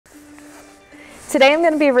Today I'm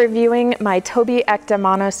going to be reviewing my Tobe Ekta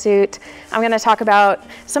Monosuit. I'm going to talk about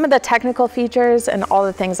some of the technical features and all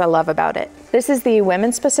the things I love about it. This is the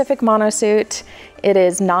women's specific Monosuit. It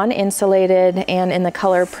is non-insulated and in the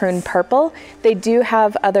color prune purple. They do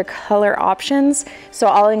have other color options, so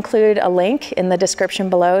I'll include a link in the description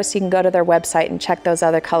below so you can go to their website and check those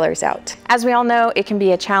other colors out. As we all know, it can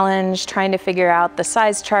be a challenge trying to figure out the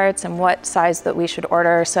size charts and what size that we should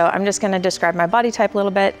order, so I'm just going to describe my body type a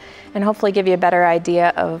little bit and hopefully give you a better idea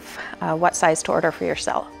of what size to order for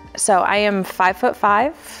yourself. So I am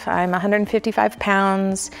 5'5", I'm 155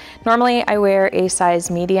 pounds. Normally I wear a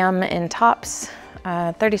size medium in tops,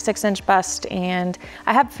 36-inch bust, and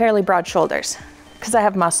I have fairly broad shoulders because I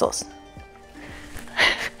have muscles.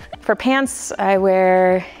 For pants, I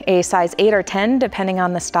wear a size 8 or 10 depending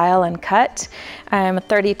on the style and cut. I'm a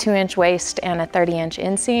 32-inch waist and a 30-inch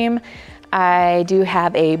inseam. I do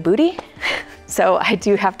have a booty, so I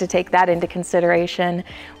do have to take that into consideration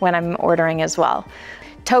when I'm ordering as well.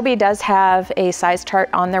 Tobe does have a size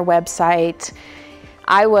chart on their website.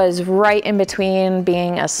 I was right in between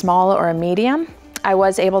being a small or a medium. I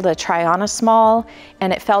was able to try on a small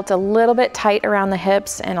and it felt a little bit tight around the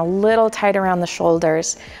hips and a little tight around the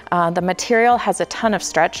shoulders. The material has a ton of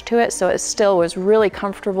stretch to it, so it still was really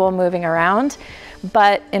comfortable moving around.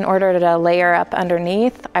 But in order to layer up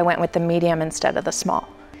underneath, I went with the medium instead of the small.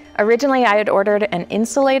 Originally, I had ordered an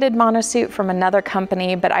insulated Monosuit from another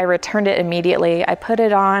company, but I returned it immediately. I put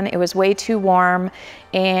it on, it was way too warm,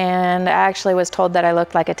 and I actually was told that I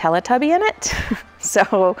looked like a Teletubby in it.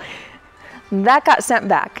 So that got sent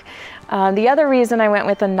back. The other reason I went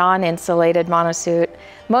with a non-insulated Monosuit,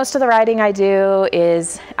 most of the riding I do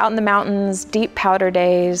is out in the mountains, deep powder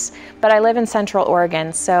days, but I live in Central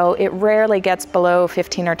Oregon, so it rarely gets below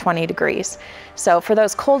 15 or 20 degrees. So for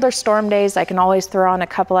those colder storm days, I can always throw on a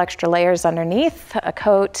couple extra layers underneath, a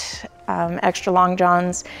coat, extra long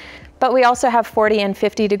johns. But we also have 40 and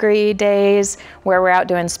 50 degree days where we're out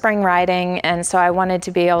doing spring riding, and so I wanted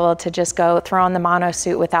to be able to just go throw on the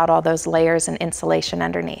Monosuit without all those layers and insulation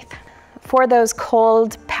underneath. For those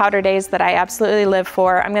cold powder days that I absolutely live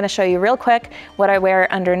for, I'm going to show you real quick what I wear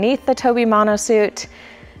underneath the Tobe Monosuit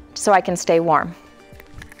so I can stay warm.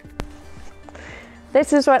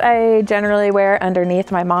 This is what I generally wear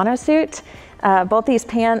underneath my Monosuit. Both these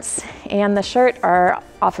pants and the shirt are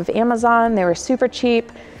off of Amazon. They were super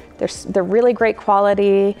cheap. They're really great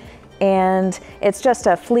quality, and it's just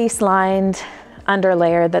a fleece-lined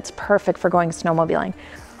underlayer that's perfect for going snowmobiling.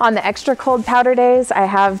 On the extra cold powder days, I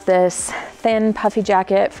have this thin puffy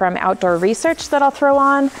jacket from Outdoor Research that I'll throw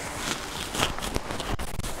on.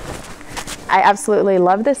 I absolutely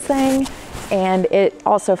love this thing, and it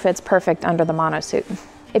also fits perfect under the Monosuit.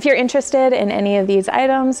 If you're interested in any of these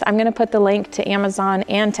items, I'm gonna put the link to Amazon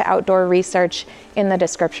and to Outdoor Research in the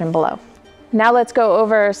description below. Now let's go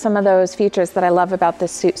over some of those features that I love about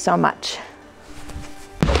this suit so much.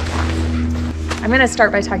 I'm gonna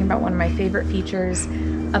start by talking about one of my favorite features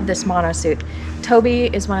of this Monosuit.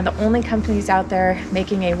 Tobe is one of the only companies out there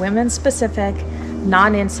making a women's specific,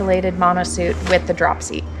 non-insulated Monosuit with the drop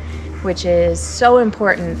seat, which is so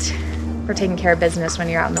important for taking care of business when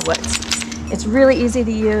you're out in the woods. It's really easy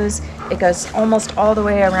to use. It goes almost all the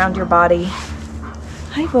way around your body.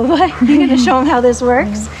 Hi, Bubba. You're gonna show them how this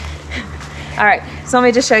works? All right, so let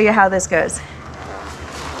me just show you how this goes.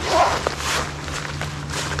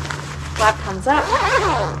 Flap comes up.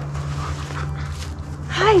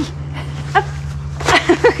 Hi. Up.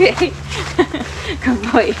 Okay.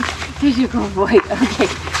 Good boy. You're a good boy. Okay.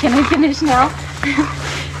 Can I finish now?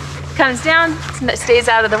 Comes down, stays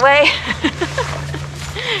out of the way.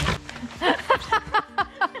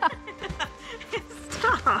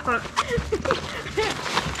 Stop.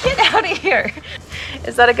 Get out of here.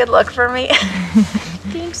 Is that a good look for me?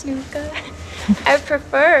 Thanks, Nuka. I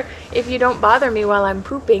prefer if you don't bother me while I'm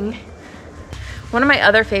pooping. One of my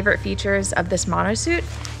other favorite features of this Monosuit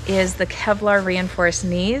is the Kevlar reinforced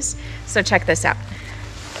knees. So check this out.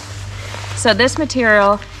 So this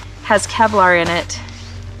material has Kevlar in it,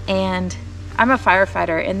 and I'm a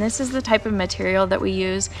firefighter, and this is the type of material that we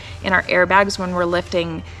use in our airbags when we're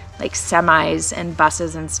lifting like semis and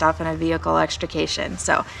buses and stuff in a vehicle extrication.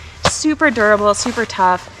 So super durable, super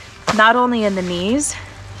tough, not only in the knees,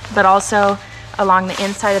 but also along the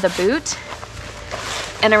inside of the boot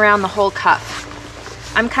and around the whole cuff.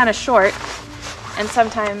 I'm kind of short, and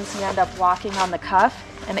sometimes you end up walking on the cuff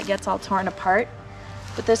and it gets all torn apart.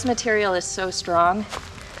 But this material is so strong,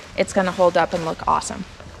 it's gonna hold up and look awesome.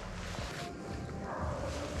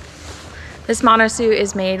 This Monosuit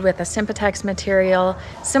is made with a Sympatex material,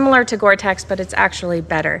 similar to Gore-Tex, but it's actually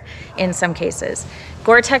better in some cases.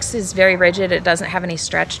 Gore-Tex is very rigid, it doesn't have any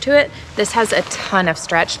stretch to it. This has a ton of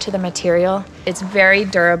stretch to the material. It's very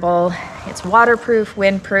durable, it's waterproof,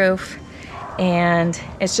 windproof, and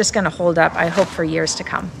it's just gonna hold up, I hope, for years to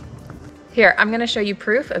come. Here, I'm gonna show you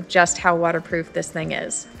proof of just how waterproof this thing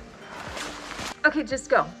is. Okay, just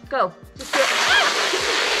go, just do it.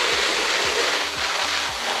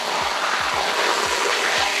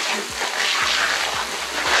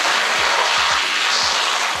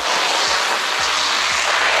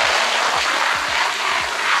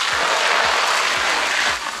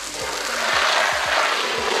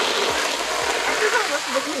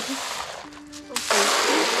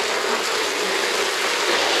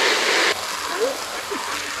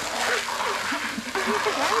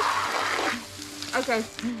 Okay.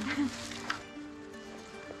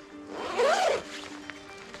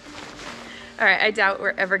 All right, I doubt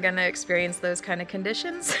we're ever gonna experience those kind of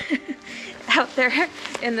conditions out there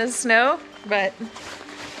in the snow, but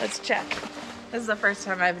let's check. This is the first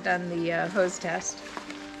time I've done the hose test.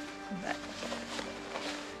 But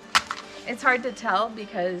it's hard to tell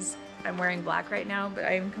because I'm wearing black right now, but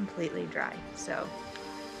I am completely dry, so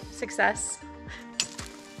success.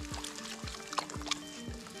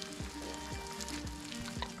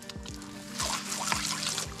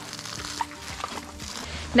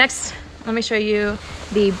 Next, let me show you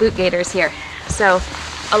the boot gaiters here. So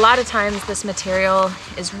a lot of times this material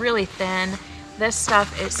is really thin. This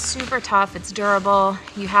stuff is super tough, it's durable.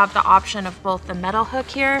 You have the option of both the metal hook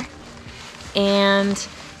here and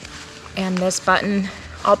this button.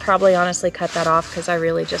 I'll probably honestly cut that off because I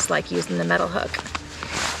really just like using the metal hook.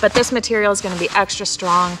 But this material is gonna be extra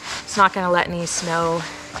strong. It's not gonna let any snow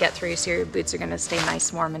get through, so your boots are gonna stay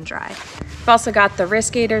nice, warm, and dry. I've also got the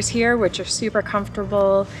wrist gaiters here, which are super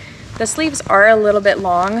comfortable. The sleeves are a little bit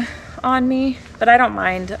long on me, but I don't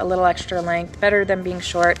mind a little extra length, better than being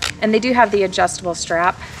short. And they do have the adjustable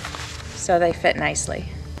strap, so they fit nicely.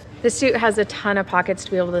 This suit has a ton of pockets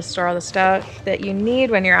to be able to store all the stuff that you need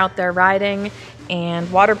when you're out there riding,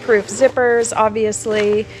 and waterproof zippers,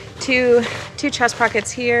 obviously. Two chest pockets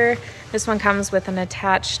here. This one comes with an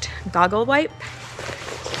attached goggle wipe.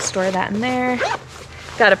 Store that in there.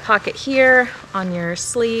 Got a pocket here on your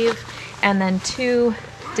sleeve, and then two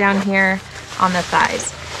down here on the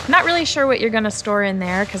thighs. I'm not really sure what you're gonna store in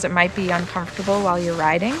there because it might be uncomfortable while you're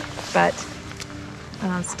riding, but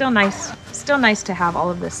still nice to have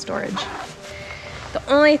all of this storage. The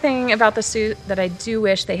only thing about the suit that I do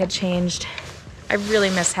wish they had changed, I really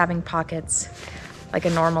miss having pockets like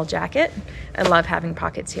a normal jacket. I love having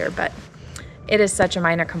pockets here, but it is such a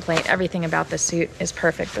minor complaint. Everything about the suit is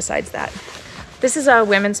perfect besides that. This is a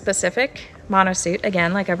women's specific Monosuit,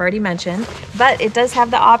 again, like I've already mentioned, but it does have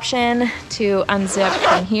the option to unzip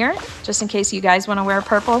from here, just in case you guys want to wear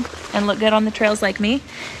purple and look good on the trails like me,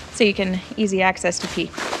 so you can easy access to pee.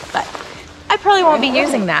 But I probably won't be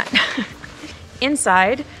using that.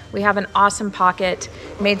 Inside, we have an awesome pocket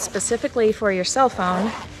made specifically for your cell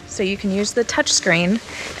phone, so you can use the touch screen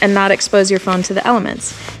and not expose your phone to the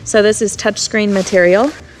elements. So this is touchscreen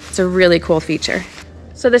material. It's a really cool feature.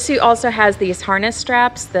 So the suit also has these harness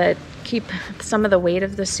straps that keep some of the weight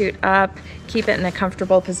of the suit up, keep it in a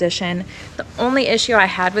comfortable position. The only issue I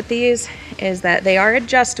had with these is that they are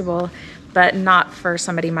adjustable, but not for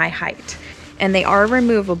somebody my height. And they are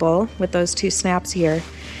removable with those two snaps here.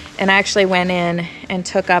 And I actually went in and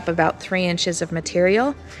took up about 3 inches of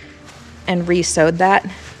material and re-sewed that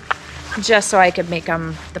just so I could make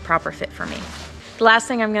them the proper fit for me. The last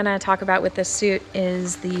thing I'm gonna talk about with this suit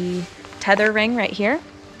is the tether ring right here.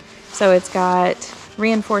 So it's got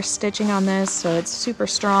reinforced stitching on this, so it's super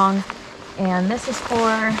strong. And this is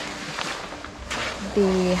for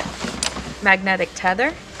the magnetic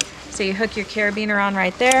tether. So you hook your carabiner on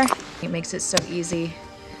right there. It makes it so easy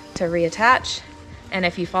to reattach. And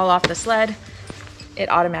if you fall off the sled, it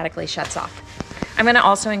automatically shuts off. I'm gonna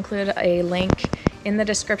also include a link in the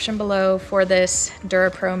description below for this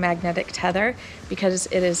DuraPro magnetic tether because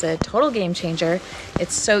it is a total game changer.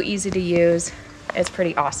 It's so easy to use. It's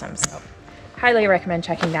pretty awesome. So highly recommend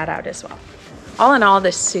checking that out as well. All in all,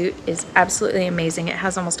 this suit is absolutely amazing. It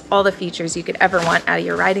has almost all the features you could ever want out of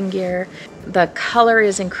your riding gear. The color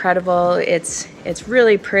is incredible. It's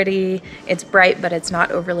really pretty. It's bright, but it's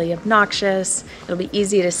not overly obnoxious. It'll be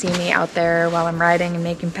easy to see me out there while I'm riding and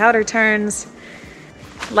making powder turns.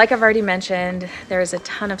 Like I've already mentioned, there's a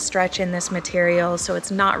ton of stretch in this material, so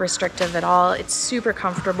it's not restrictive at all. It's super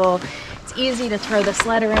comfortable. It's easy to throw the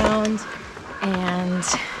sled around, and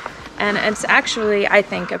it's actually, I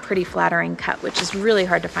think, a pretty flattering cut, which is really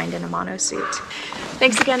hard to find in a mono suit.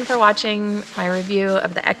 Thanks again for watching my review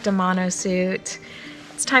of the Ekta Monosuit.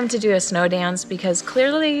 It's time to do a snow dance because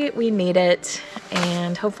clearly we need it,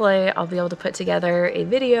 and hopefully I'll be able to put together a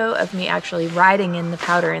video of me actually riding in the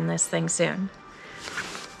powder in this thing soon.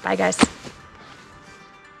 Bye guys.